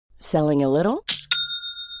Selling a little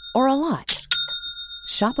or a lot?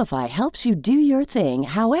 Shopify helps you do your thing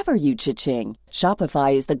however you cha-ching.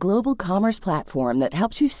 Shopify is the global commerce platform that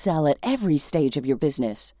helps you sell at every stage of your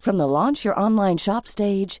business. From the launch your online shop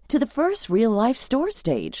stage to the first real-life store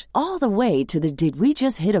stage, all the way to the did we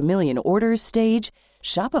just hit a million orders stage.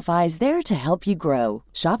 Shopify is there to help you grow.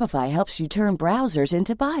 Shopify helps you turn browsers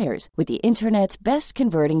into buyers with the internet's best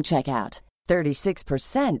converting checkout.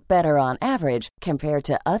 36% better on average compared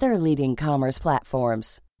to other leading commerce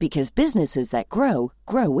platforms. Because businesses that grow,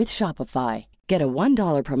 grow with Shopify. Get a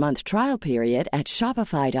 $1 per month trial period at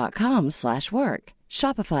shopify.com/work.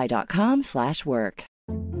 Shopify.com/work.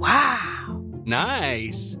 Wow.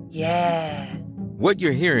 Nice. Yeah. What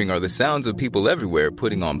you're hearing are the sounds of people everywhere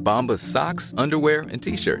putting on Bombas socks, underwear, and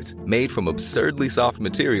T-shirts made from absurdly soft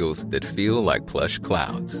materials that feel like plush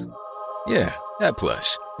clouds. Yeah, that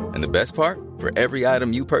plush. And the best part? For every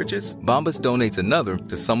item you purchase, Bombas donates another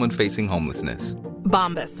to someone facing homelessness.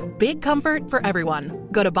 Bombas. Big comfort for everyone.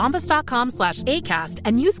 Go to bombas.com/ACAST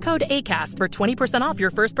and use code ACAST for 20% off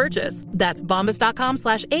your first purchase. That's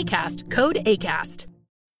bombas.com/ACAST. Code ACAST.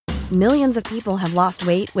 Millions of people have lost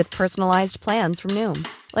weight with personalized plans from Noom.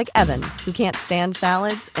 Like Evan, who can't stand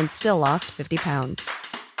salads and still lost 50 pounds.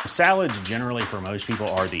 Salads generally for most people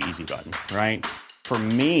are the easy button, right? For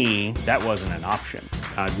me, that wasn't an option.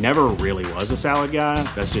 I never really was a salad guy.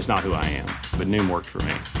 That's just not who I am. But Noom worked for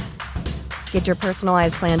me. Get your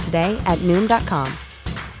personalized plan today at Noom.com.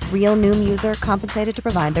 Real Noom user compensated to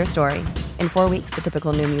provide their story. In 4 weeks, the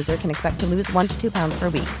typical Noom user can expect to lose 1 to 2 pounds per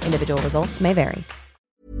week. Individual results may vary.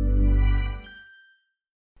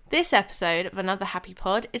 This episode of Another Happy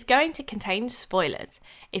Pod is going to contain spoilers.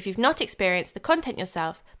 If you've not experienced the content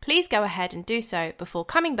yourself, please go ahead and do so before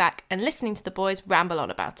coming back and listening to the boys ramble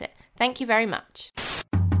on about it. Thank you very much.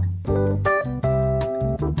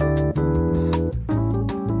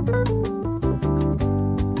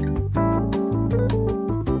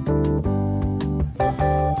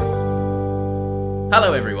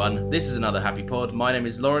 Hello everyone, this is Another Happy Pod. My name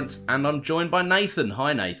is Lawrence and I'm joined by Nathan.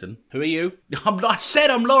 Hi Nathan. Who are you? I said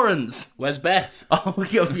I'm Lawrence. Where's Beth? Oh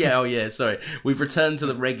yeah, sorry. We've returned to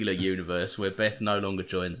the regular universe where Beth no longer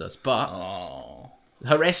joins us, but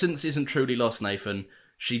her essence isn't truly lost, Nathan.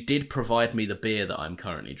 She did provide me the beer that I'm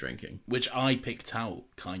currently drinking. Which I picked out,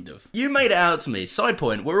 kind of. You made it out to me. Side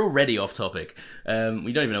point, we're already off topic. We don't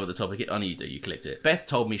even know what the topic is. I know you do, you clicked it. Beth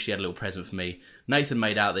told me she had a little present for me. Nathan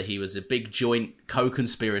made out that he was a big joint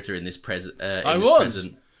co-conspirator in this present. I was.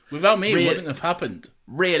 Without me, it wouldn't have happened.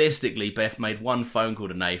 Realistically, Beth made one phone call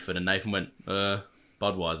to Nathan and Nathan went,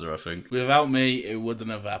 Budweiser, I think. Without me, it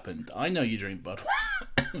wouldn't have happened. I know you drink Budweiser.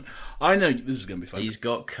 I know this is going to be fun. He's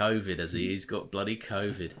got COVID, has he? He's got bloody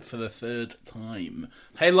COVID. For the third time.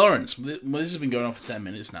 Hey, Lawrence, this has been going on for 10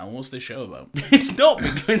 minutes now. What's this show about? It's not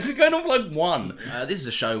been going, it's been going on for like one. This is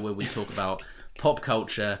a show where we talk about pop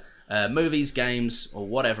culture, movies, games, or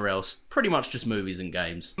whatever else. Pretty much just movies and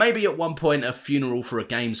games. Maybe at one point a funeral for a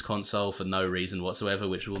games console for no reason whatsoever,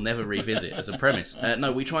 which we'll never revisit as a premise.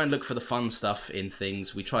 No, we try and look for the fun stuff in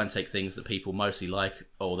things. We try and take things that people mostly like,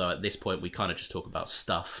 although at this point we kind of just talk about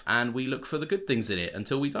stuff, and we look for the good things in it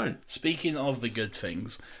until we don't. Speaking of the good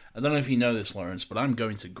things, I don't know if you know this, Lawrence, but I'm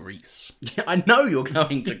going to Greece. Yeah, I know you're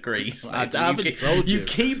going to Greece. I haven't told you. You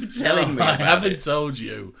keep telling me I about haven't it. told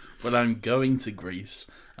you, but I'm going to Greece,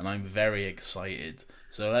 and I'm very excited.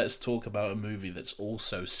 So let's talk about a movie that's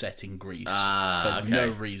also set in Greece for no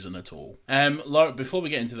reason at all. Laura, before we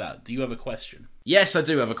get into that, do you have a question? Yes, I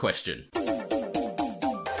do have a question.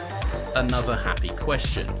 Another happy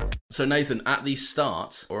question. So Nathan, at the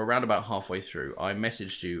start, or around about halfway through, I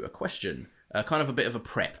messaged you a question. Kind of a bit of a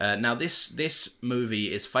prep. Now, this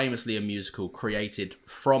movie is famously a musical created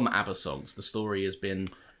from ABBA songs. The story has been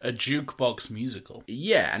a jukebox musical.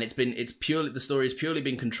 Yeah, and the story has purely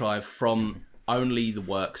been contrived from only the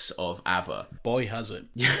works of ABBA. Boy, has it.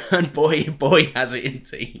 And boy has it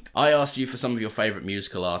indeed. I asked you for some of your favourite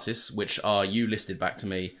musical artists, which are, you listed back to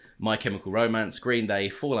me, My Chemical Romance, Green Day,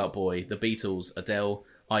 Fall Out Boy, The Beatles, Adele,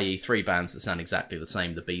 i.e. 3 bands that sound exactly the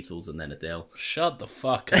same, The Beatles and then Adele. Shut the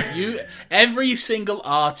fuck up. Every single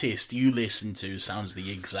artist you listen to sounds the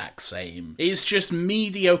exact same. It's just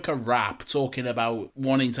mediocre rap talking about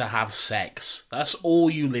wanting to have sex. That's all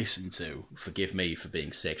you listen to. Forgive me for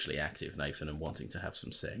being sexually active, Nathan, and wanting to have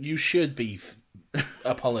some sex. You should be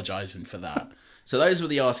apologising for that. So those were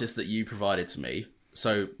the artists that you provided to me.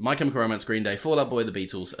 So My Chemical Romance, Green Day, Fall Out Boy, The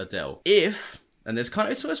Beatles, Adele. And there's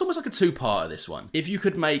it's almost like a two-part of this one. If you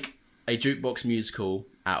could make a jukebox musical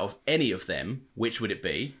out of any of them, which would it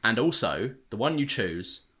be? And also, the one you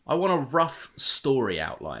choose, I want a rough story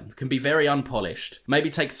outline. Can be very unpolished. Maybe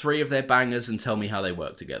take 3 of their bangers and tell me how they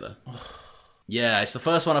work together. Yeah, it's the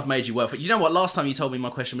first one I've made you work for. You know what? Last time you told me my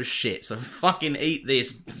question was shit, so fucking eat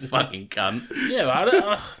this, fucking cunt.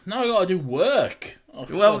 Yeah, now I gotta do work. Oh,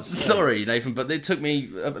 well, sorry, Nathan, but it took me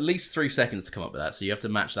at least 3 seconds to come up with that, so you have to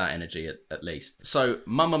match that energy at least. So,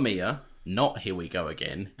 Mamma Mia, not Here We Go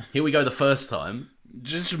Again. Here We Go the first time.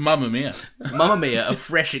 Just Mamma Mia. Mamma Mia, a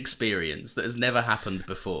fresh experience that has never happened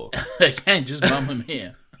before. Again, just Mamma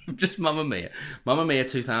Mia. Just Mamma Mia. Mamma Mia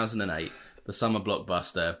 2008, the summer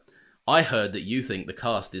blockbuster. I heard that you think the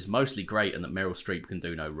cast is mostly great and that Meryl Streep can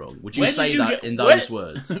do no wrong. Would you say that in those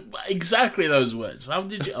words? Exactly those words. How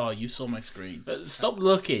did you... Oh, you saw my screen. Stop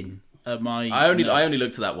looking at my... I only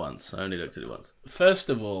looked at that once. I only looked at it once. First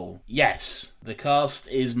of all, yes, the cast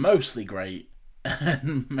is mostly great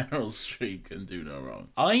and Meryl Streep can do no wrong.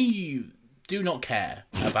 I do not care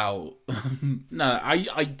about... No,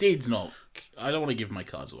 I did not... I don't want to give my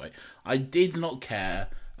cards away. I did not care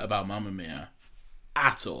about Mamma Mia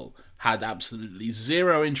at all. Had absolutely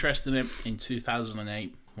zero interest in it in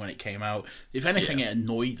 2008 when it came out. If anything, It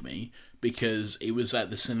annoyed me because it was at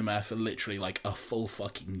the cinema for literally like a full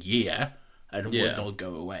fucking year and would not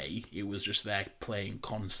go away. It was just there playing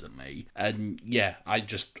constantly. And yeah, I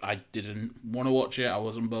didn't want to watch it. I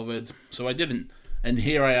wasn't bothered. So I didn't. And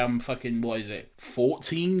here I am fucking,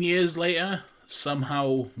 14 years later,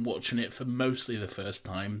 somehow watching it for mostly the first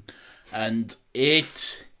time. And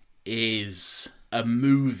it is a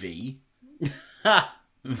movie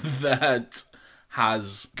that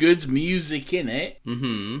has good music in it,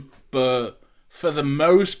 but for the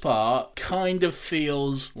most part kind of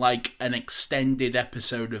feels like an extended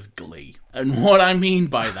episode of Glee. And what I mean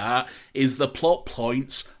by that is the plot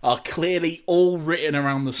points are clearly all written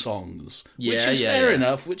around the songs, which is fair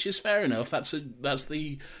enough. That's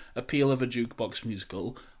the appeal of a jukebox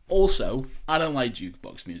musical. Also, I don't like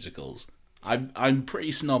jukebox musicals. I'm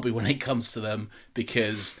pretty snobby when it comes to them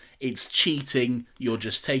because it's cheating. You're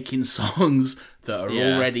just taking songs that are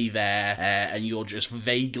already there and you're just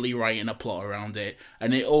vaguely writing a plot around it.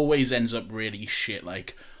 And it always ends up really shit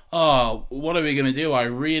like, oh, what are we going to do? I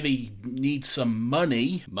really need some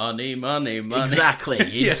money. Money. Exactly.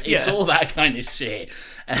 It's all that kind of shit.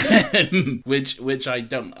 which I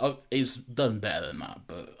don't... is done better than that,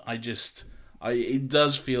 but it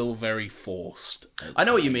does feel very forced. I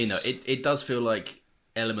know what you mean, though. It does feel like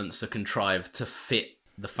elements are contrived to fit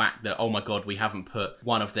the fact that, oh my god, we haven't put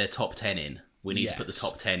one of their top 10 in. We need to put the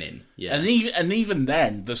top 10 in. Yeah. And even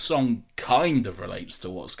then, the song kind of relates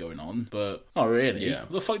to what's going on, but not really. Yeah.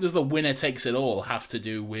 The fuck does The Winner Takes It All have to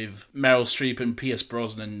do with Meryl Streep and Pierce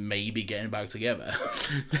Brosnan maybe getting back together?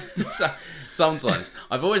 Sometimes.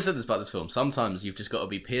 I've always said this about this film. Sometimes you've just got to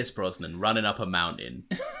be Pierce Brosnan running up a mountain,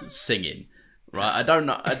 singing. Right, I don't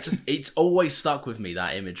know. It's always stuck with me,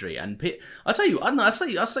 that imagery. And I tell you, I don't know. I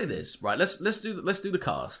say this. Right, let's do the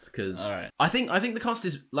cast because I think the cast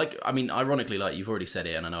is like. I mean, ironically, like you've already said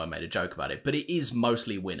it, and I know I made a joke about it, but it is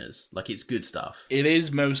mostly winners. Like it's good stuff. It is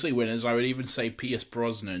mostly winners. I would even say Pierce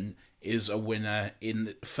Brosnan is a winner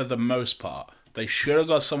for the most part. They should have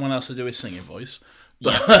got someone else to do his singing voice.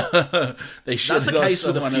 But they should. That's the case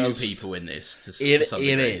with a few people in this. It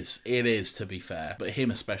is, to be fair. But him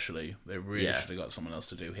especially, they really should have got someone else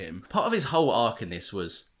to do him. Part of his whole arc in this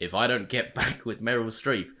was, if I don't get back with Meryl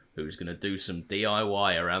Streep, who's going to do some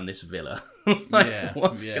DIY around this villa?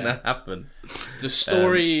 What's going to happen? The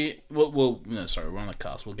story... we're on the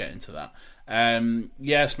cast. We'll get into that.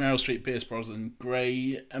 Yes, Meryl Streep, Pierce Brosnan,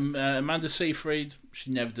 great. Amanda Seyfried,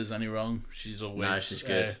 she never does any wrong. She's always... No, she's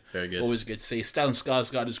good. Very good. Always good to see. Stellan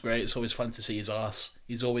Skarsgård is great. It's always fun to see his ass.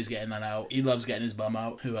 He's always getting that out. He loves getting his bum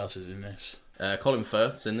out. Who else is in this? Colin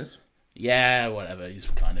Firth's in this. Yeah, whatever. He's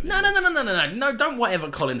kind of... No, don't whatever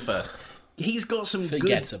Colin Firth. He's got some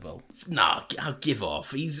forgettable. Nah, I'll give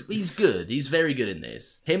off. He's good. He's very good in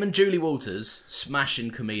this. Him and Julie Walters smashing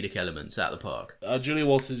comedic elements out the park. Julie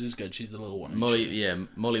Walters is good. She's the little one. Molly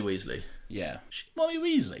Weasley. Yeah, Molly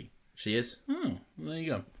Weasley. She is. Oh, there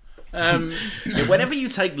you go. Whenever you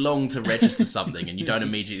take long to register something and you don't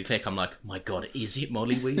immediately click, I'm like, my god, is it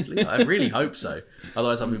Molly Weasley? I really hope so.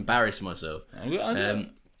 Otherwise, I'm embarrassed myself. I'm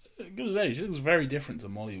gonna say she looks very different to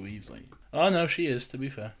Molly Weasley. Oh no, she is. To be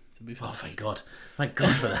fair. Oh, thank God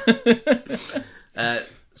for that.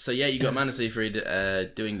 So yeah, you got Amanda Seyfried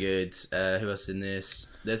doing good. Who else is in this?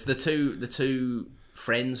 There's the two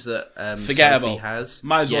friends that forgettable Sophie has.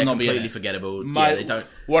 Might as well not be completely forgettable. They don't.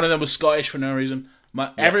 One of them was Scottish for no reason.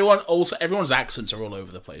 Everyone's accents are all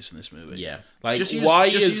over the place in this movie. Yeah, like use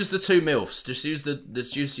the two MILFs. Just use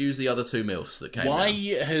the other two MILFs that came. Why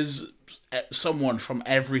has someone from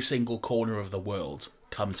every single corner of the world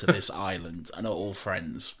come to this island and are all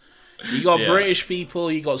friends. You got British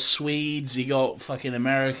people, you got Swedes, you got fucking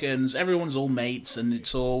Americans. Everyone's all mates, and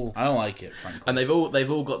it's all. I don't like it, frankly. And they've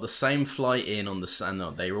all got the same flight in on the,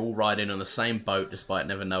 and they're all riding on the same boat despite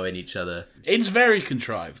never knowing each other. It's very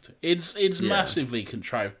contrived. It's massively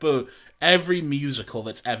contrived. But every musical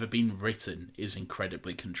that's ever been written is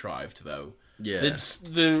incredibly contrived, though. Yeah,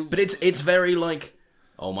 but it's very like,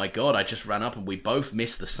 oh my god, I just ran up and we both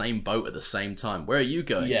missed the same boat at the same time. Where are you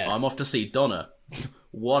going? Yeah. I'm off to see Donna.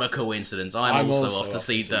 What a coincidence. I'm also off to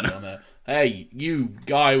see Donna. Hey, you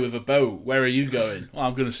guy with a boat, where are you going? Oh,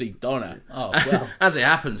 I'm going to see Donna. Oh, well. As it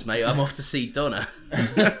happens, mate, I'm off to see Donna.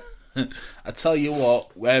 I tell you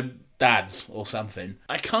what, we're dads or something.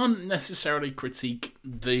 I can't necessarily critique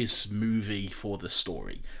this movie for the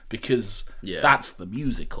story, because that's the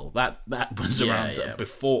musical. That was around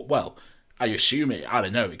before. Well, I assume it. I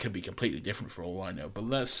don't know. It could be completely different for all I know, but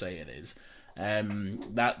let's say it is.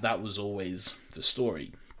 That was always the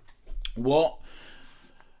story. What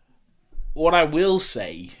I will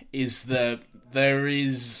say is that there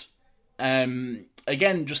is,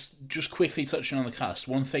 again, just quickly touching on the cast.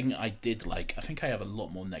 One thing I did like, I think I have a lot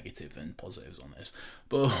more negative than positives on this,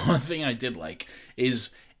 but one thing I did like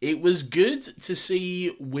is it was good to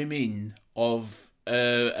see women of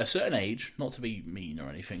a certain age, not to be mean or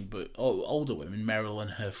anything, but older women, Meryl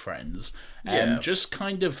and her friends, just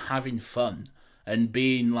kind of having fun and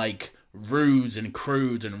being like rude and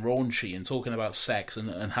crude and raunchy and talking about sex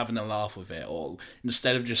and having a laugh with it all,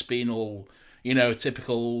 instead of just being all, you know,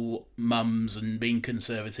 typical mums and being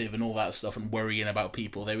conservative and all that stuff and worrying about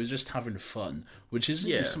people. They were just having fun, which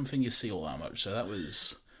isn't something you see all that much. So that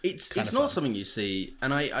was... It's not something you see,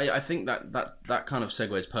 and I think that kind of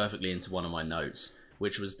segues perfectly into one of my notes,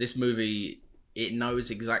 which was this movie, it knows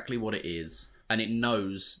exactly what it is, and it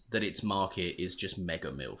knows that its market is just mega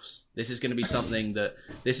MILFs. This is going to be something that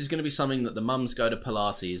the mums go to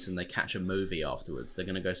Pilates and they catch a movie afterwards. They're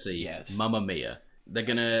going to go see Mamma Mia. They're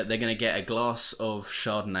gonna get a glass of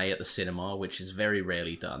Chardonnay at the cinema, which is very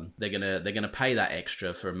rarely done. They're gonna pay that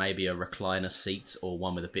extra for maybe a recliner seat or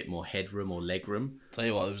one with a bit more headroom or legroom. Tell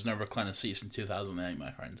you what, there was no recliner seats in 2008,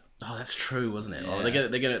 my friend. Oh, that's true, wasn't it? Yeah. Oh,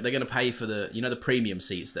 they're gonna pay for the premium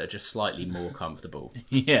seats that are just slightly more comfortable.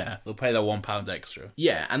 Yeah, they'll pay that £1 extra.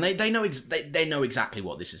 Yeah, and they know they know exactly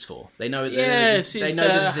what this is for. They know they know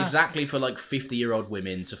that it's exactly for like 50-year-old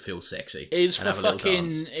women to feel sexy. It's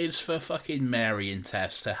for fucking Mary and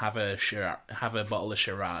Tess to have a bottle of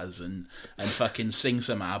Shiraz and fucking sing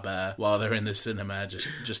some ABBA while they're in the cinema,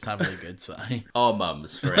 just having a good time. Our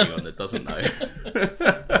mums, for anyone that doesn't know.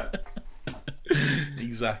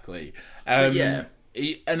 Exactly. And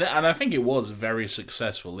I think it was very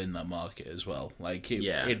successful in that market as well. Like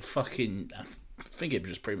it fucking, I think it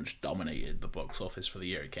just pretty much dominated the box office for the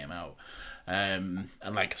year it came out. And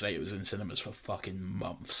like I say, it was in cinemas for fucking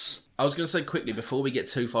months. I was going to say quickly before we get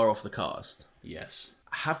too far off the cast. Yes.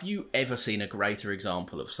 Have you ever seen a greater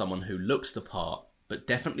example of someone who looks the part but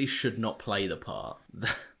definitely should not play the part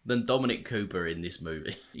than Dominic Cooper in this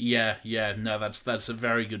movie? Yeah, no, that's a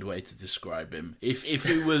very good way to describe him. If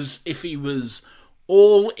he was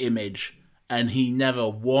all image and he never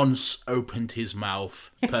once opened his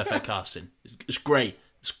mouth, perfect casting. It's great.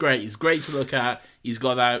 It's great. He's great to look at. He's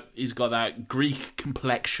got that Greek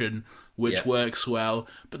complexion, which works well.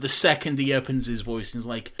 But the second he opens his voice, he's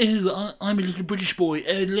like, "Oh, I'm a little British boy.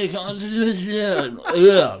 Look,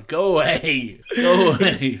 go away, go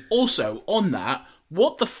away." Also, on that,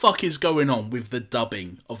 what the fuck is going on with the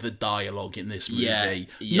dubbing of the dialogue in this movie?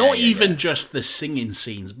 Not even just the singing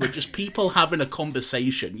scenes, but just people having a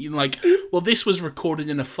conversation. You're like, well, this was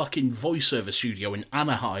recorded in a fucking voiceover studio in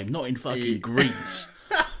Anaheim, not in fucking Greece.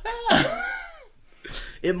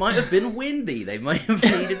 It might have been windy. They might have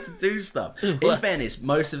needed to do stuff. In fairness,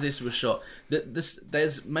 most of this was shot.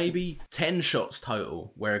 There's maybe 10 shots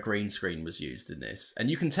total where a green screen was used in this,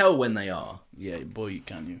 and you can tell when they are. Yeah, boy, you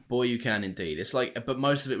can. Boy, you can indeed. It's like, but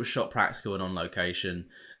most of it was shot practical and on location.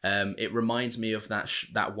 It reminds me of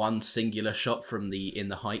that one singular shot from the In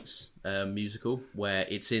the Heights musical, where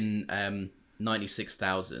it's in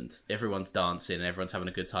 96,000. Everyone's dancing, everyone's having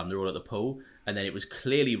a good time. They're all at the pool, and then it was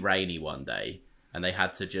clearly rainy one day. And they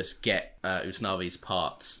had to just get Usnavi's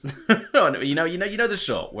parts. you know the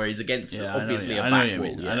shot where he's against obviously a back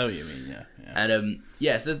wall. I know what you mean. Yeah. And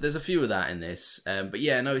yes, there's a few of that in this. But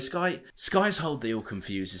yeah, no, Sky's whole deal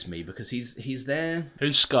confuses me because he's there.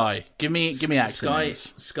 Who's Sky? Give me acting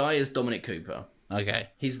names. Sky is Dominic Cooper. Okay.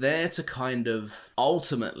 He's there to kind of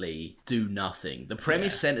ultimately do nothing. The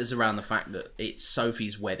premise centers around the fact that it's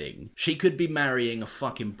Sophie's wedding. She could be marrying a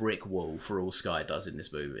fucking brick wall for all Sky does in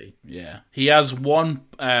this movie. Yeah. He has one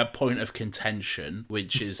point of contention,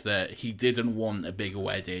 which is that he didn't want a big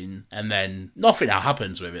wedding, and then nothing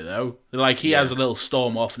happens with it, though. Like, he has a little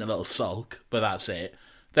storm off and a little sulk, but that's it.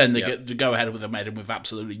 Then they go ahead with the wedding with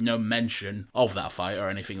absolutely no mention of that fight or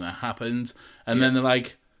anything that happened. And then they're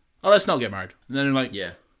like, oh, let's not get married. And then they're like,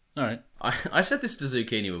 yeah. All right. I said this to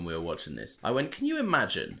Zucchini when we were watching this. I went, can you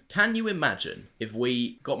imagine if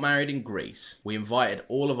we got married in Greece, we invited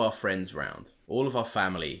all of our friends round, all of our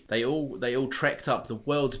family, they all trekked up the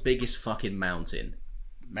world's biggest fucking mountain.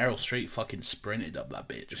 Meryl Streep fucking sprinted up that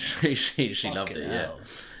bitch. she loved it, hell. Yeah.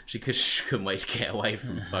 She couldn't wait to get away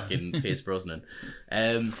from fucking Pierce Brosnan.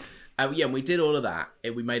 And we did all of that.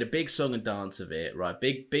 We made a big song and dance of it, right?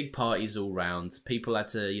 Big parties all round. People had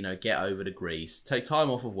to, get over to Greece, take time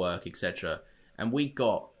off of work, etc. And we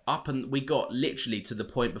got literally to the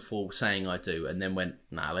point before saying I do, and then went,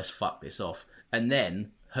 nah, let's fuck this off. And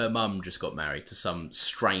then her mum just got married to some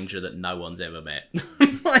stranger that no one's ever met.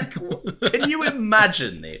 Like, can you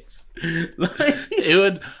imagine this? It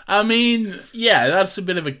would. I mean, yeah, that's a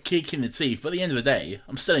bit of a kick in the teeth. But at the end of the day,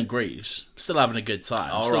 I'm still in Greece, I'm still having a good time.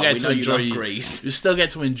 All right, we know you love Greece. You still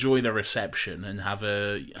get to enjoy the reception and have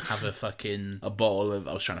a bottle of.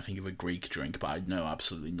 I was trying to think of a Greek drink, but I know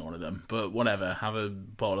absolutely none of them. But whatever, have a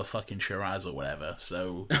bottle of fucking Shiraz or whatever.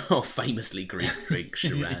 So, famously Greek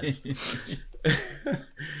Shiraz.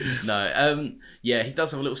 No, he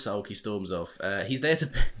does have a little sulk. He storms off. He's there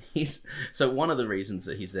so one of the reasons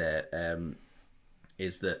that he's there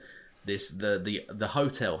is that the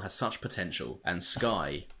hotel has such potential, and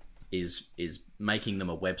Sky is making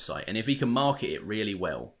them a website, and if he can market it really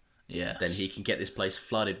well, then he can get this place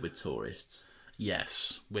flooded with tourists.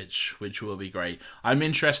 Yes, which will be great. I'm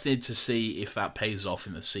interested to see if that pays off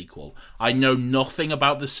in the sequel. I know nothing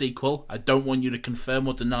about the sequel. I don't want you to confirm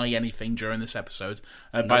or deny anything during this episode.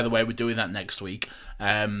 By the way, we're doing that next week.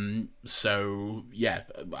 So, yeah,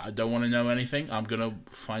 I don't want to know anything. I'm going to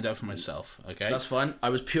find out for myself, okay? That's fine. I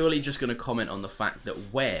was purely just going to comment on the fact that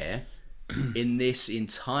where in this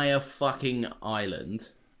entire fucking island...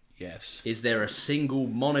 Yes. Is there a single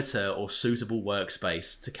monitor or suitable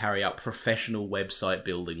workspace to carry out professional website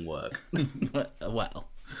building work?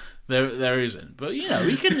 Well, there isn't, but you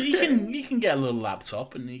can get a little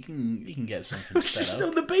laptop and you can get something set up. It's just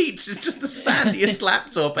on the beach. It's just the sandiest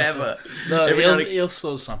laptop ever. No, he'll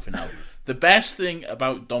sort something out. The best thing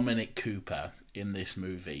about Dominic Cooper in this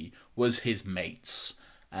movie was his mates.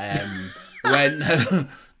 When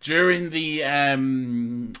during the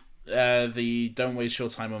Don't Waste Your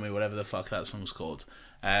Time on Me, whatever the fuck that song's called,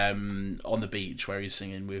 on the beach where he's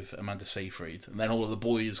singing with Amanda Seyfried, and then all of the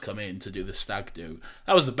boys come in to do the stag do.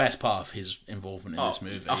 That was the best part of his involvement in this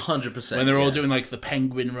movie. 100%. When they're all doing like the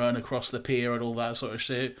penguin run across the pier and all that sort of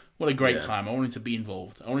shit. What a great time. I wanted to be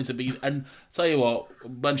involved. I wanted to be, and tell you what, a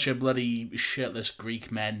bunch of bloody shirtless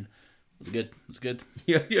Greek men. It was good.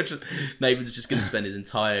 Nathan's just going to spend his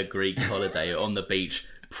entire Greek holiday on the beach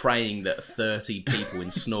praying that 30 people in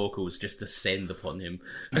snorkels just descend upon him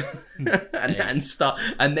and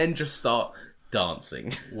then just start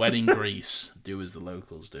dancing. When in Greece, do as the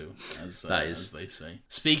locals do, as they say.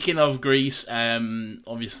 Speaking of Greece,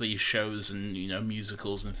 obviously shows and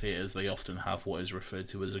musicals and theatres, they often have what is referred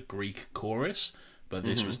to as a Greek chorus. But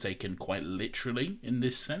this was taken quite literally in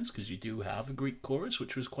this sense, because you do have a Greek chorus,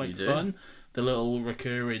 which was quite fun. The little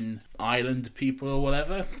recurring island people or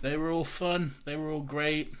whatever, they were all fun. They were all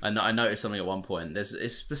great. I noticed something at one point.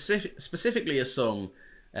 There's specifically a song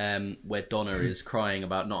where Donna is crying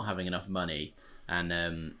about not having enough money.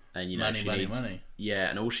 And she needs money. Yeah,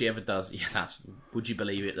 and all she ever does, would you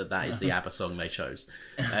believe it that is the ABBA song they chose?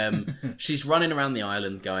 She's running around the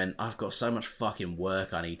island going, I've got so much fucking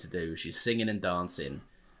work I need to do. She's singing and dancing.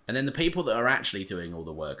 And then the people that are actually doing all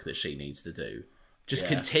the work that she needs to do just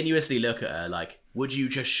continuously look at her like, would you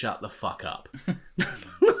just shut the fuck up?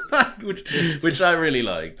 which I really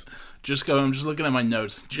liked. I'm just looking at my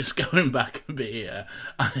notes, just going back a bit here.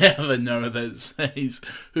 I have a note that says,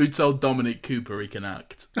 who told Dominic Cooper he can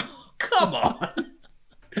act? Oh, come on.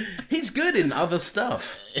 He's good in other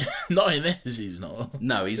stuff. Not in this, he's not.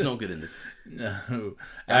 No, he's not good in this. No.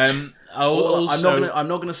 I'm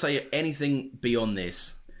not going to say anything beyond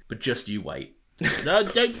this, but just you wait.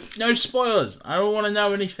 No spoilers. I don't want to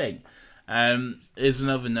know anything. Here's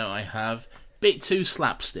another note I have. Bit too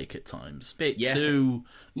slapstick at times. Bit too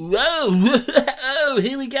whoa, oh,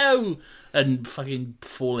 here we go, and fucking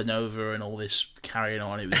falling over and all this carrying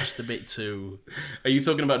on. It was just a bit too... Are you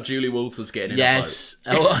talking about Julie Walters getting in Yes.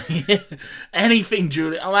 Anything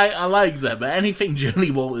Julie... I like that, but anything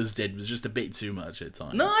Julie Walters did was just a bit too much at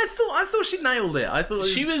times. No, I thought she nailed it. I thought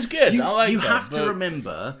She was good. I like You that, have to but-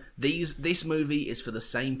 remember, this movie is for the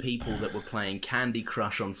same people that were playing Candy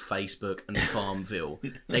Crush on Facebook and Farmville.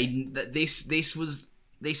 This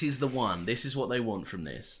is the one. This is what they want from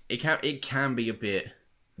this. It can be a bit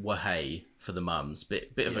wahey for the mums,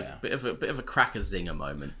 bit of a cracker zinger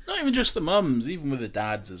moment. Not even just the mums, even with the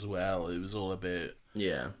dads as well. It was all a bit...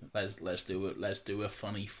 Yeah. Let's do a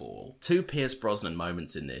funny fall. 2 Pierce Brosnan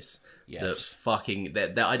moments in this. Yes.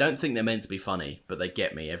 That I don't think they're meant to be funny, but they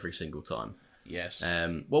get me every single time. Yes.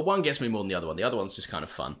 Well, one gets me more than the other one. The other one's just kind of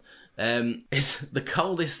fun. It's the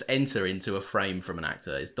coldest enter into a frame from an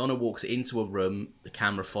actor is Donna walks into a room, the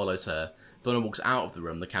camera follows her. Donna walks out of the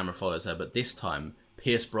room, the camera follows her, but this time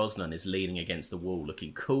Pierce Brosnan is leaning against the wall,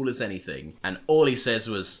 looking cool as anything, and all he says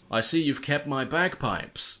was, "I see you've kept my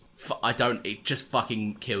bagpipes." It just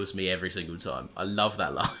fucking kills me every single time. I love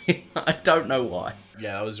that line. I don't know why.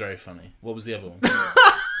 Yeah, that was very funny. What was the other one?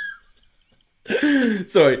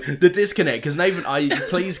 Sorry, the disconnect, because Nathan,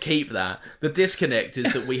 please keep that. The disconnect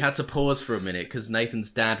is that we had to pause for a minute because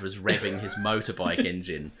Nathan's dad was revving his motorbike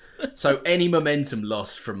engine. So any momentum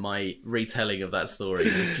lost from my retelling of that story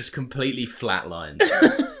was just completely flatlined.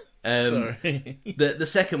 Sorry. The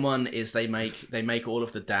second one is they make all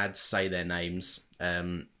of the dads say their names.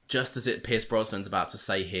 Just as Pierce Brosnan's about to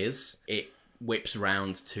say his, it whips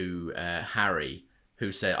round to Harry,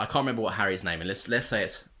 who said, I can't remember what Harry's name is. Let's say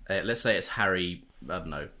it's Harry. I don't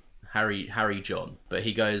know, Harry John. But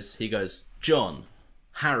he goes John,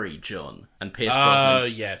 Harry John, and Pierce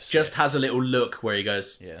Brosnan has a little look where he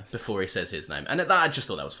goes before he says his name, and I just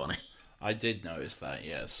thought that was funny. I did notice that,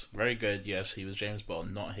 yes. Very good, yes. He was James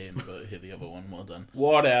Bond, not him, but the other one. Well done.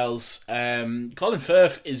 What else? Colin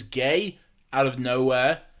Firth is gay out of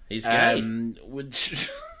nowhere. He's gay. Which...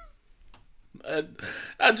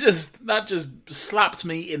 that just slapped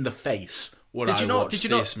me in the face when I watched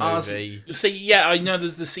this movie. See, yeah, I know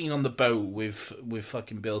there's the scene on the boat with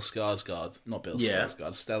fucking Bill Skarsgård. Not Bill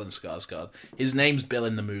Skarsgård, Stellan Skarsgård. His name's Bill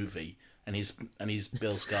in the movie. And he's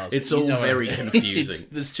Bill Skarsgård. It's all very confusing.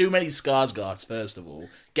 There's too many Skarsgårds, first of all.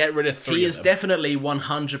 Get rid of 3 He of is them. definitely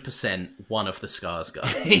 100% one of the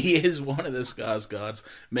Skarsgårds. He is one of the Skarsgårds.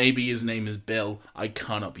 Maybe his name is Bill. I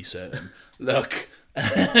cannot be certain. Look,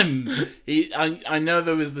 I know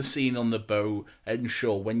there was the scene on the boat, and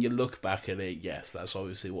sure, when you look back at it, yes, that's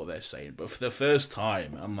obviously what they're saying. But for the first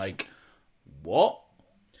time, I'm like, what?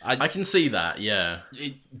 I can see that, yeah.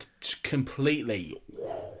 It completely...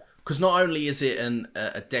 Because not only is it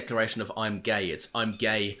a declaration of I'm gay, it's I'm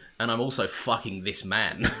gay and I'm also fucking this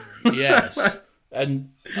man. Yes.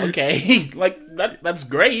 And, okay, like, that's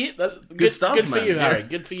great. Good stuff, good for man. you, Harry.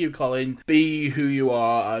 Good for you, Colin. Be who you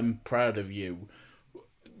are. I'm proud of you.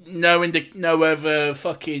 No other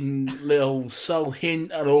fucking little subtle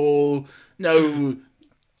hint at all. No,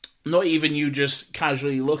 not even you just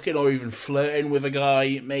casually looking or even flirting with a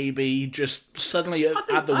guy, maybe. Just suddenly at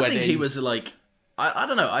the wedding. I think he was like... I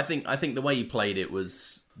don't know. I think the way you played it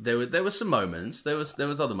was there were some moments. There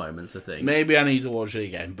was other moments. I think maybe I need to watch it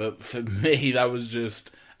again. But for me, that was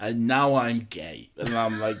just. And now I'm gay, and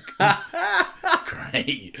I'm like,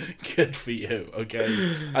 great, good for you.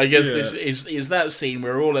 Okay, I guess this is that scene.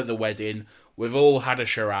 We're all at the wedding. We've all had a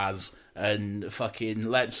Shiraz, and fucking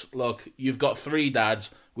let's look. You've got 3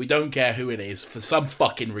 dads. We don't care who it is for some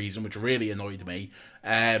fucking reason, which really annoyed me.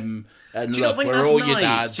 And look, we're all your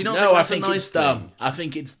dads. No, I think it's dumb. I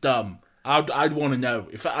think it's dumb. I'd want to know.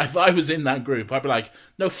 If I was in that group, I'd be like,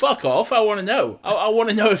 no, fuck off. I want to know. I want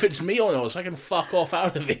to know if it's me or not, so I can fuck off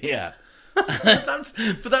out of here. But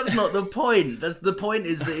that's not the point. The point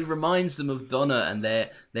is that it reminds them of Donna, and they're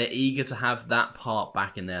eager to have that part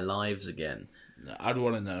back in their lives again. I'd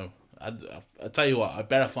want to know. I'll tell you what, I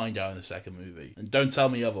better find out in the second movie. And don't tell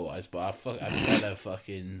me otherwise, but I better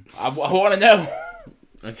fucking... I want to know.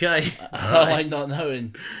 Okay. I don't like not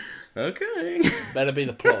knowing. Okay. Better be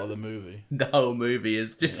the plot of the movie. The whole movie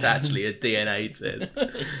is just actually a DNA test.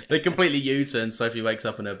 They completely U-turn. Sophie wakes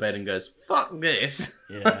up in her bed and goes, fuck this.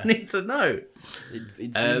 Yeah. I need to know.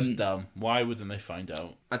 It seems dumb. Why wouldn't they find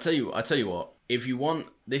out? I tell you what. If you want,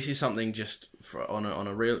 this is something just on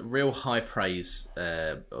a real high praise,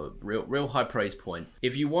 real high praise point.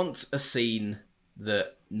 If you want a scene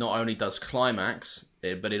that not only does climax,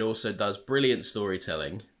 but it also does brilliant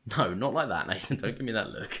storytelling. No, not like that, Nathan. Don't give me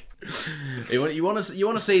that look. You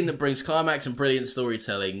want a scene that brings climax and brilliant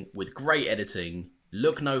storytelling with great editing.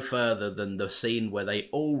 look no further than the scene where they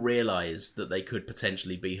all realise that they could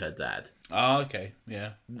potentially be her dad. Oh, okay,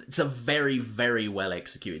 yeah. It's a very, very well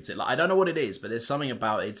executed scene. Like, I don't know what it is, but there's something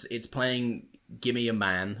about it. It's playing Gimme a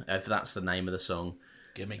Man, if that's the name of the song.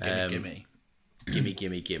 Gimme. Gimme.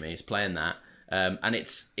 It's playing that. And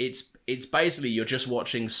it's basically you're just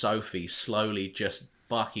watching Sophie slowly just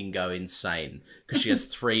fucking go insane because she has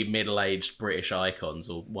 3 middle-aged British icons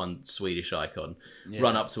or 1 Swedish icon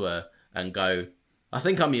run up to her and go, I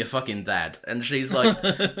think I'm your fucking dad. And she's like,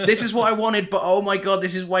 this is what I wanted, but oh my god,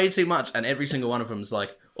 this is way too much. And every single one of them's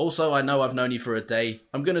like, also, I know I've known you for a day.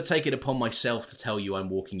 I'm going to take it upon myself to tell you I'm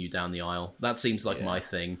walking you down the aisle. That seems like my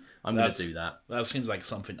thing. I'm going to do that. That seems like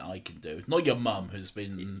something I can do. Not your mum, who's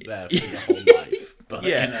been there for your whole life. But,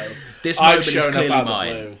 you know, this moment is clearly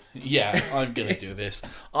mine. Yeah, I'm going to do this.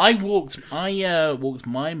 I walked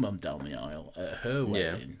my mum down the aisle at her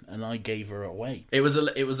wedding, and I gave her away. It was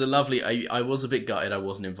a lovely... I was a bit gutted I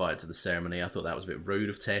wasn't invited to the ceremony. I thought that was a bit rude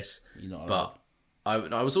of Tess. But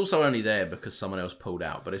I was also only there because someone else pulled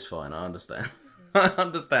out, but it's fine. I understand. I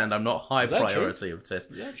understand. I'm not high priority of Tess.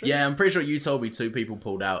 Yeah, I'm pretty sure you told me 2 people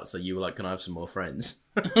pulled out, so you were like, can I have some more friends?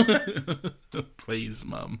 Please,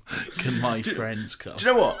 Mum, can my friends come? Do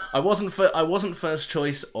you know what? I wasn't first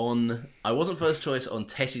choice on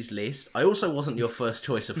Tess's list. I also wasn't your first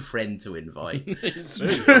choice of friend to invite. It's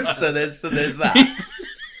true. so there's that.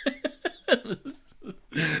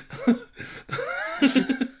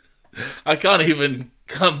 I can't even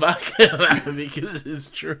come back to that because it's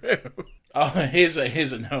true. Oh, here's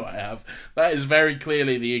a note I have. That is very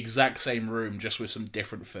clearly the exact same room, just with some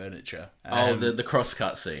different furniture. The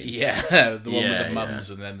cross-cut scene. Yeah, the one with the mums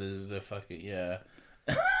and then the fucking,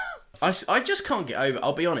 I just can't get over...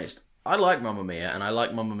 I'll be honest. I like Mamma Mia, and I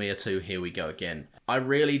like Mamma Mia 2, Here We Go Again. I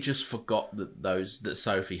really just forgot that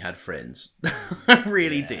Sophie had friends. I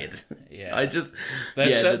really did. Yeah.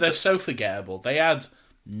 They're so forgettable. They add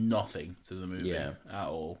nothing to the movie at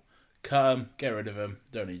all. Cut them, get rid of them,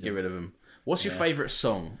 don't need them. Get rid of them. What's your favourite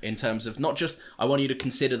song in terms of not just... I want you to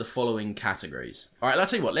consider the following categories. All right, I'll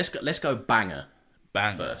tell you what. Let's go banger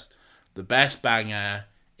first. The best banger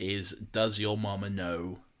is Does Your Mama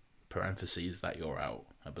Know? Parentheses that you're out.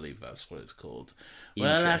 I believe that's what it's called.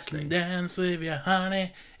 Well, I can dance with you,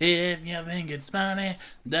 honey, if you think it's funny.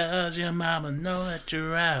 Does your mama know that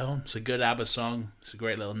you're out? It's a good ABBA song. It's a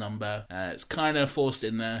great little number. It's kind of forced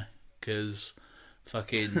in there because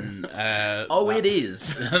fucking... it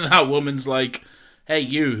is. That woman's like, hey,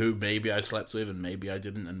 you who maybe I slept with and maybe I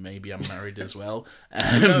didn't and maybe I'm married as well.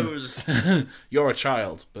 Who knows? You're a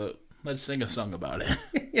child, but... let's sing a song about it.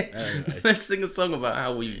 Anyway. Let's sing a song about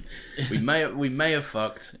how we may have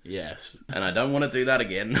fucked. Yes. And I don't want to do that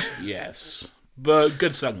again. Yes. But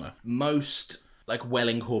good song though. Most well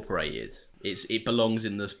incorporated. It belongs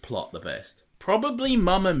in the plot the best. Probably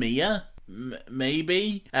Mamma Mia.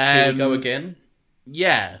 Maybe. Here We Go Again.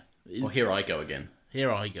 Yeah. Or Here I Go Again.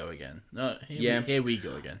 Here I Go Again. No. Here we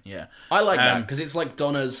go again. Yeah. I like that because it's like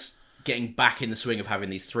Donna's getting back in the swing of having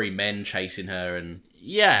these 3 men chasing her and.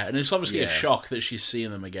 Yeah, and it's obviously a shock that she's seeing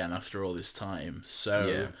them again after all this time.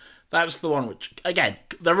 So that's the one which, again,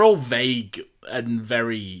 they're all vague and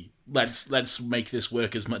very, let's make this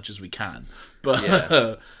work as much as we can.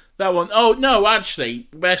 But that one, oh, no, actually,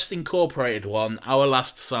 best incorporated one, Our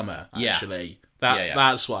Last Summer, actually.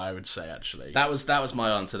 That's what I would say, actually. That was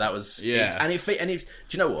my answer. That was... Yeah. And if do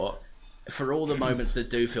you know what? For all the moments that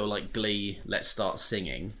do feel like Glee, Let's Start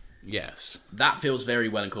Singing... Yes. That feels very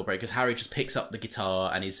well incorporated because Harry just picks up the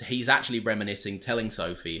guitar and he's actually reminiscing, telling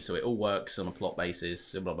Sophie, so it all works on a plot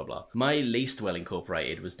basis, blah, blah, blah. My least well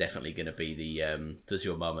incorporated was definitely going to be the Does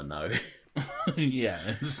Your Mama Know? Yeah.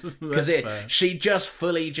 Because she just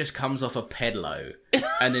fully comes off a pedalo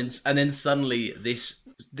and then suddenly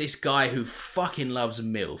this guy who fucking loves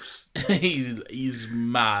MILFs. he's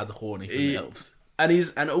mad horny for MILFs.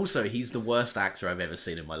 And also he's the worst actor I've ever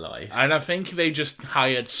seen in my life. And I think they just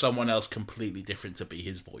hired someone else completely different to be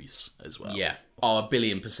his voice as well. Yeah. Oh,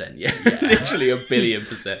 1,000,000,000%. Yeah. Literally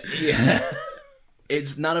 1,000,000,000%. Yeah.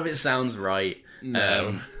 It's none of it sounds right.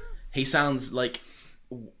 No. He sounds like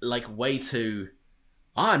way too.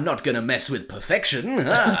 I'm not gonna mess with perfection.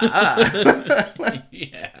 Yeah.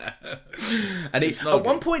 And at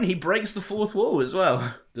one point he breaks the fourth wall as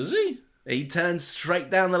well. Does he? He turns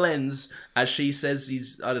straight down the lens as she says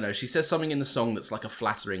she says something in the song that's like a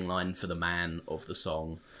flattering line for the man of the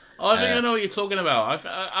song. Oh, I think I know what you're talking about.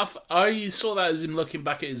 I saw that as him looking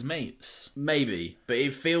back at his mates. Maybe, but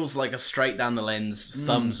it feels like a straight down the lens,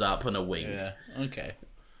 thumbs up and a wink. Yeah, okay.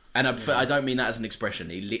 And I don't mean that as an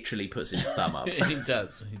expression. He literally puts his thumb up. He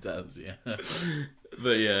does, yeah.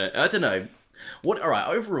 But yeah, I don't know. All right,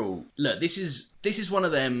 overall, look, this is one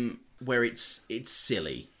of them where it's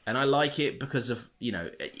silly, and I like it because of,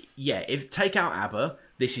 if take out ABBA,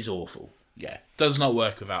 this is awful. Yeah, does not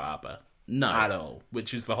work without ABBA. No. At all,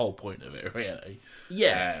 which is the whole point of it, really.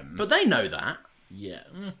 Yeah, but they know that. Yeah,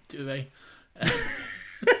 do they?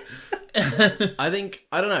 I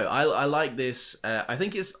don't know. I like this. I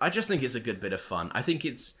just think it's a good bit of fun. I think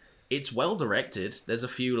it's well directed. There's a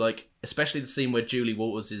few, especially the scene where Julie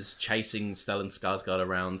Walters is chasing Stellan Skarsgård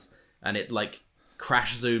around, and it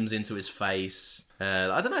crash zooms into his face.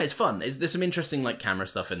 I don't know. It's fun. There's some interesting camera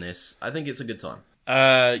stuff in this. I think it's a good time.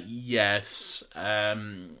 Yes.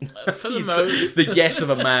 For the most, the yes of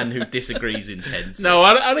a man who disagrees intensely. No,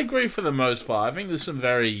 I'd agree for the most part. I think there's some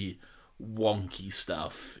very wonky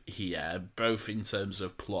stuff here, both in terms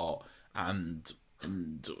of plot and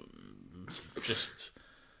just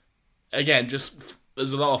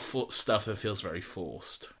there's a lot of stuff that feels very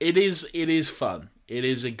forced. It is fun. It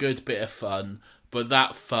is a good bit of fun, but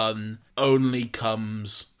that fun only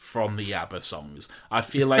comes from the ABBA songs. I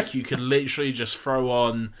feel like you can literally just throw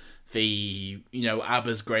on the,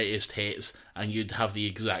 ABBA's greatest hits and you'd have the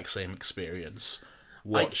exact same experience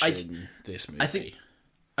watching this movie.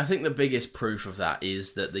 I think the biggest proof of that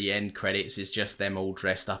is that the end credits is just them all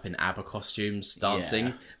dressed up in ABBA costumes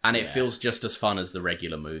dancing, and it feels just as fun as the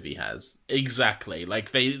regular movie has. Exactly.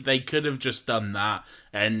 They could have just done that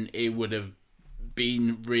and it would have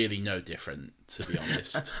been really no different, to be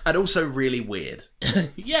honest. And also really weird.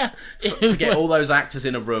 Yeah. To get all those actors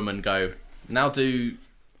in a room and go, now do,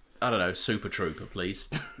 I don't know, Super Trooper, please.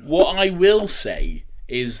 What I will say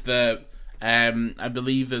is that I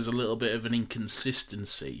believe there's a little bit of an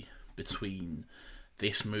inconsistency between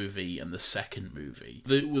this movie and the second movie.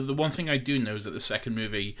 The one thing I do know is that the second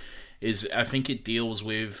movie is, I think it deals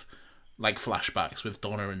with flashbacks with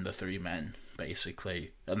Donna and the three men,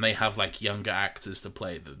 basically, and they have younger actors to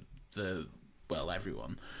play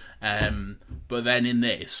everyone. But then in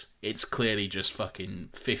this, it's clearly just fucking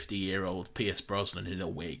 50-year-old Pierce Brosnan in a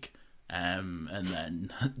wig, and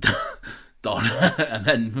then Donna, and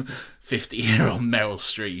then 50-year-old Meryl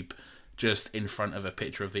Streep just in front of a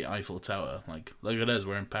picture of the Eiffel Tower. Look at us,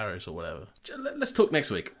 we're in Paris or whatever. Let's talk next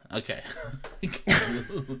week. Okay.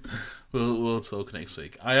 We'll talk next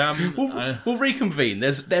week. We'll reconvene.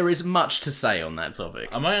 There is much to say on that topic.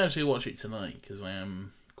 I might actually watch it tonight because I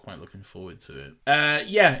am quite looking forward to it.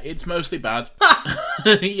 Yeah, it's mostly bad.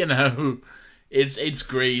 It's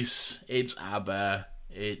Grease, it's ABBA,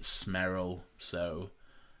 it's Meryl, so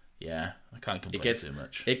yeah, I can't complain too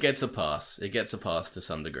much. It gets a pass. It gets a pass to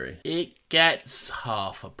some degree. It gets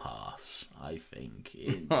half a pass, I think.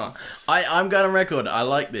 I'm going on record. I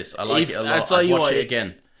like this. I like it a lot. I'd watch it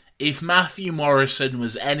again. If Matthew Morrison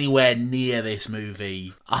was anywhere near this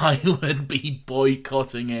movie, I would be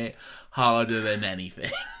boycotting it harder than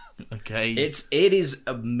anything. Okay? It is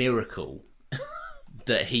a miracle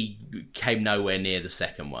that he came nowhere near the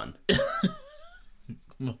second one.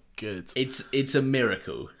 Good. It's a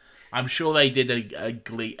miracle. I'm sure they did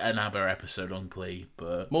an ABBA episode on Glee,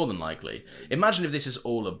 but more than likely. Imagine if this is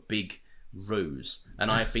all a big ruse, and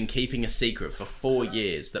I've been keeping a secret for 4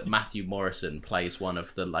 years that Matthew Morrison plays one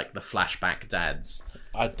of the flashback dads.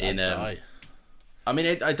 I'd die. I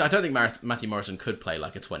mean, I don't think Matthew Morrison could play a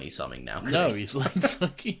 20-something now. No, he's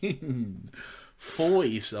fucking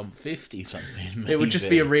 40-something, 50-something. It would just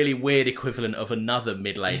be a really weird equivalent of another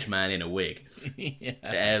middle-aged man in a wig.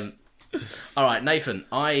 Yeah. All right, Nathan,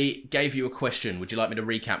 I gave you a question. Would you like me to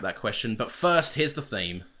recap that question? But first, here's the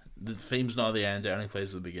theme. The theme's not at the end, it only plays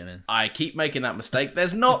at the beginning. I keep making that mistake.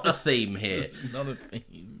 There's not a theme here. It's not a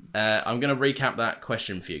theme. I'm going to recap that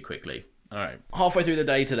question for you quickly. All right. Halfway through the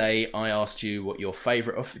day today, I asked you what your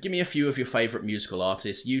favourite... Give me a few of your favourite musical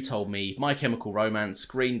artists. You told me My Chemical Romance,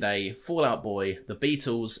 Green Day, Fall Out Boy, The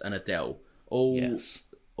Beatles, and Adele. All, yes.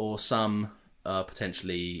 Or some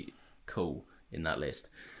potentially cool in that list.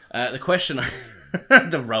 The question...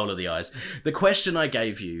 the roll of the eyes. The question I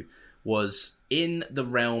gave you was, in the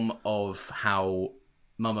realm of how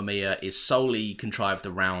Mamma Mia is solely contrived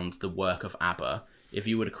around the work of ABBA, if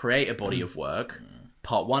you were to create a body of work,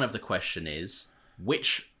 part one of the question is,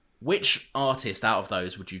 which artist out of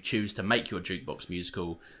those would you choose to make your jukebox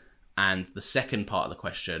musical? And the second part of the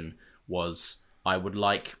question was, I would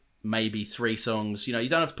like maybe 3 songs. You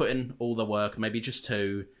don't have to put in all the work, maybe just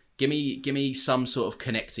 2. Give me some sort of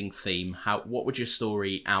connecting theme. What would your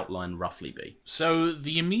story outline roughly be? So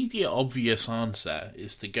the immediate obvious answer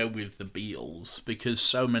is to go with the Beatles, because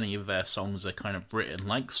so many of their songs are kind of written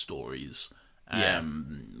like stories.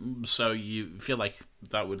 So you feel like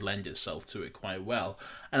that would lend itself to it quite well.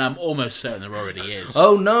 And I'm almost certain there already is.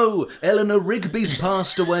 Oh no, Eleanor Rigby's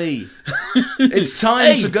passed away. It's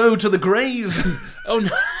time to go to the grave. Oh no.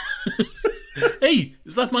 Hey,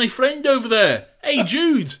 is that my friend over there? Hey,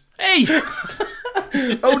 Jude. Hey.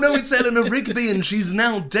 Oh no, it's Eleanor Rigby and she's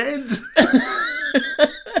now dead.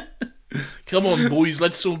 Come on, boys,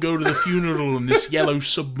 let's all go to the funeral in this yellow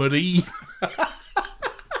submarine.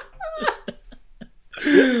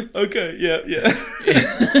 Okay, yeah.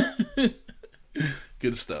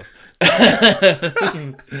 Good stuff.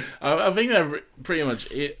 I think that pretty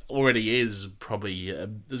much it already is probably...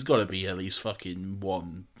 there's got to be at least fucking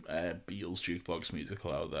one Beatles jukebox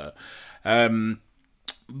musical out there.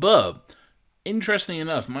 But... interestingly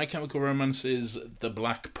enough, My Chemical Romance's The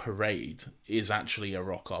Black Parade is actually a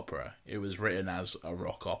rock opera. It was written as a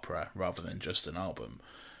rock opera rather than just an album.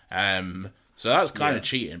 So that's kind of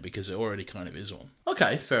cheating because it already kind of is one.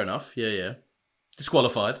 Okay, fair enough. Yeah.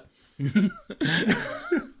 Disqualified.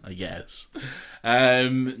 I guess.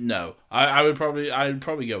 No, I'd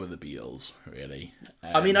probably go with the Beatles. Really.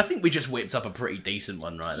 I mean, I think we just whipped up a pretty decent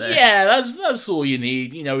one right there. Yeah, that's all you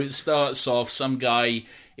need. You know, it starts off. Some guy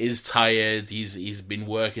is tired. He's been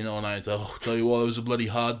working all night. Oh, tell you what, it was a bloody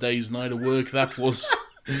hard day's night of work. That was.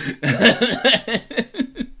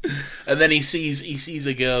 And then he sees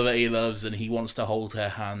a girl that he loves, and he wants to hold her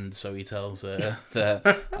hand. So he tells her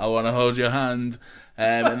that I want to hold your hand.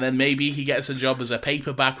 And then maybe he gets a job as a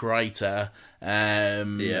paperback writer.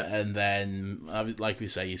 And then, like we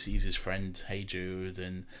say, he sees his friend Hey Jude,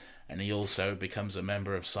 and he also becomes a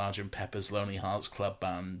member of Sgt. Pepper's Lonely Hearts Club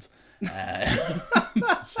Band.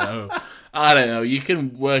 So I don't know. You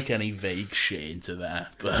can work any vague shit into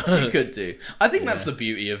that, but you could do. I think that's the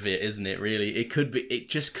beauty of it, isn't it? Really, it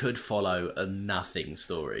just could follow a nothing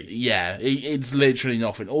story. Yeah, it's literally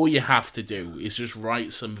nothing. All you have to do is just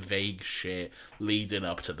write some vague shit leading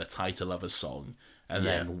up to the title of a song, and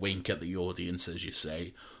then wink at the audience as you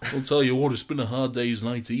say, "I'll tell you what, it's been a hard day's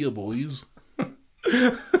night here, boys."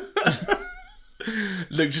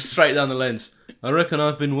 Look just straight down the lens. I reckon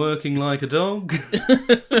I've been working like a dog.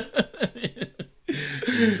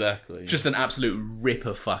 Exactly. Just an absolute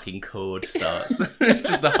ripper fucking chord starts. It's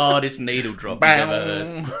just the hardest needle drop you've ever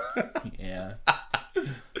heard. Yeah.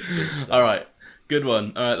 All right. Good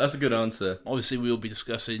one. All right, that's a good answer. Obviously, we'll be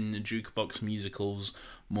discussing jukebox musicals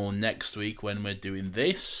more next week when we're doing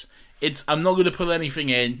this. I'm not going to put anything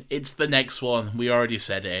in. It's the next one. We already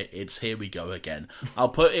said it. It's Here We Go Again. I'll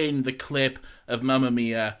put in the clip of Mamma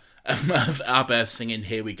Mia of ABBA singing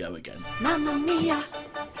Here We Go Again. Mamma Mia,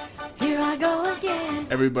 here I go again.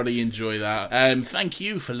 Everybody enjoy that. Thank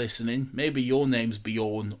you for listening. Maybe your name's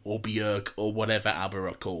Bjorn or Björk or whatever ABBA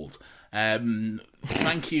are called.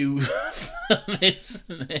 Thank you for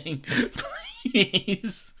listening.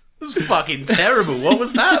 Please. It was fucking terrible. What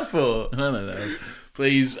was that for? I don't know.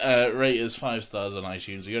 Please rate us 5 stars on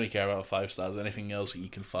iTunes. We only care about 5 stars. Anything else, you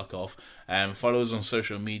can fuck off. Follow us on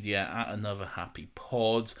social media at Another Happy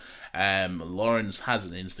Pod. Lawrence has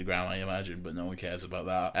an Instagram, I imagine, but no one cares about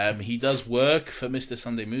that. He does work for Mr.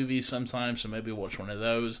 Sunday Movies sometimes, so maybe watch one of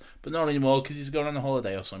those. But not anymore, because he's going on a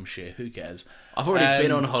holiday or some shit. Who cares? I've already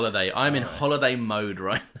been on holiday. I'm in holiday mode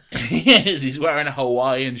right now. Yes, he's wearing a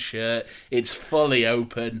Hawaiian shirt. It's fully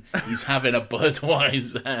open. He's having a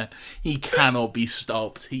Budweiser. He cannot be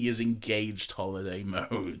stopped. He is engaged holiday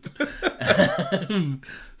mode.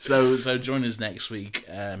 So join us next week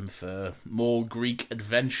for more Greek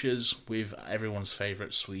adventures with everyone's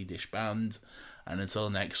favourite Swedish band. And until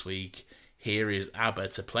next week, here is ABBA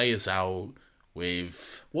to play us out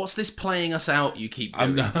with... What's this playing us out you keep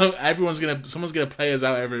doing? Someone's gonna play us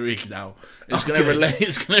out every week now. It's gonna relate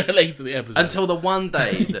to the episode. Until the one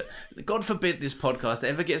day that, God forbid, this podcast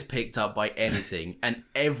ever gets picked up by anything, and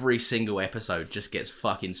every single episode just gets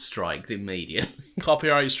fucking striked immediately.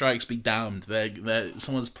 Copyright strikes be damned.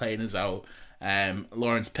 Someone's playing us out.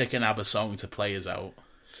 Lawrence, pick an ABBA song to play us out.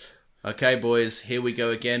 Okay, boys, here we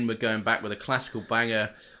go again. We're going back with a classical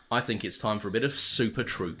banger. I think it's time for a bit of Super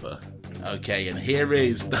Trooper. Okay, and here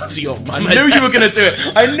is Does Your I knew you were going to do it.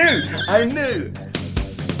 I knew.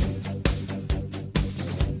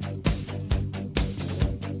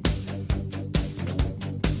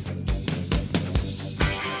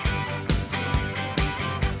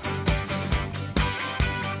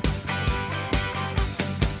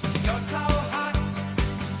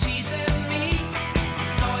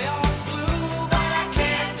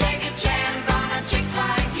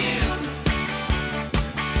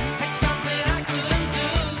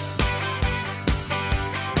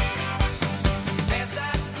 Hey,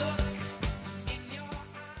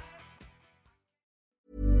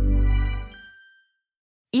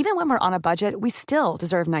 Even when we're on a budget, we still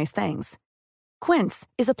deserve nice things. Quince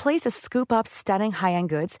is a place to scoop up stunning high-end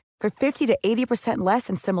goods for 50 to 80% less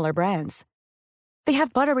than similar brands. They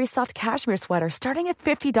have buttery soft cashmere sweaters starting at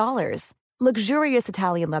 $50, luxurious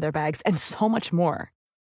Italian leather bags, and so much more.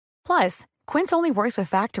 Plus, Quince only works with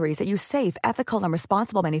factories that use safe, ethical, and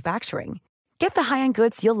responsible manufacturing. Get the high-end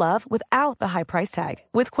goods you'll love without the high price tag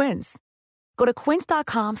with Quince. Go to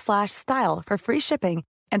quince.com/style for free shipping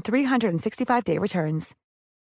and 365-day returns.